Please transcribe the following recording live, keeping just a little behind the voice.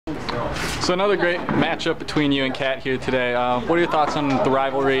So another great matchup between you and Kat here today. What are your thoughts on the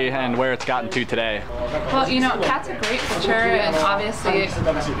rivalry and where it's gotten to today? Well, you know, Kat's a great pitcher, and obviously,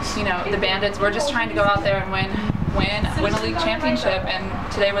 you know, the Bandits, we're just trying to go out there and win a league championship,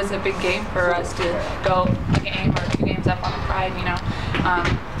 and today was a big game for us to go a game or 2 games up on the Pride, you know.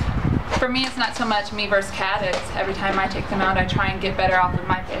 For me, it's not so much me versus Kat. It's every time I take them out, I try and get better off of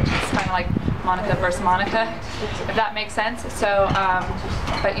my pitch. It's kind of like Monica versus Monica, if that makes sense. So,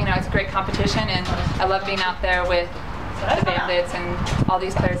 but you know, it's a great competition, and I love being out there with the Bandits and all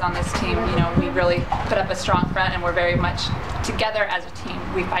these players on this team. You know, we really put up a strong front, and we're very much together as a team.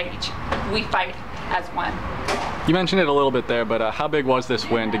 We fight as one. You mentioned it a little bit there, but how big was this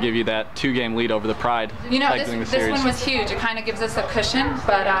win to give you that 2-game lead over the Pride? You know, this one was huge. It kind of gives us a cushion,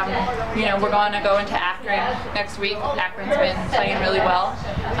 but you know, we're going to go into Akron next week. Akron's been playing really well,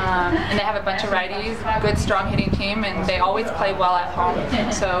 and they have a bunch of righties, good strong hitting team, and they always play well at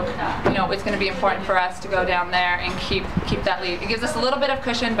home. So, you know, it's going to be important for us to go down there and keep that lead. It gives us a little bit of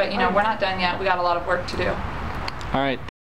cushion, but you know, we're not done yet. We got a lot of work to do. All right.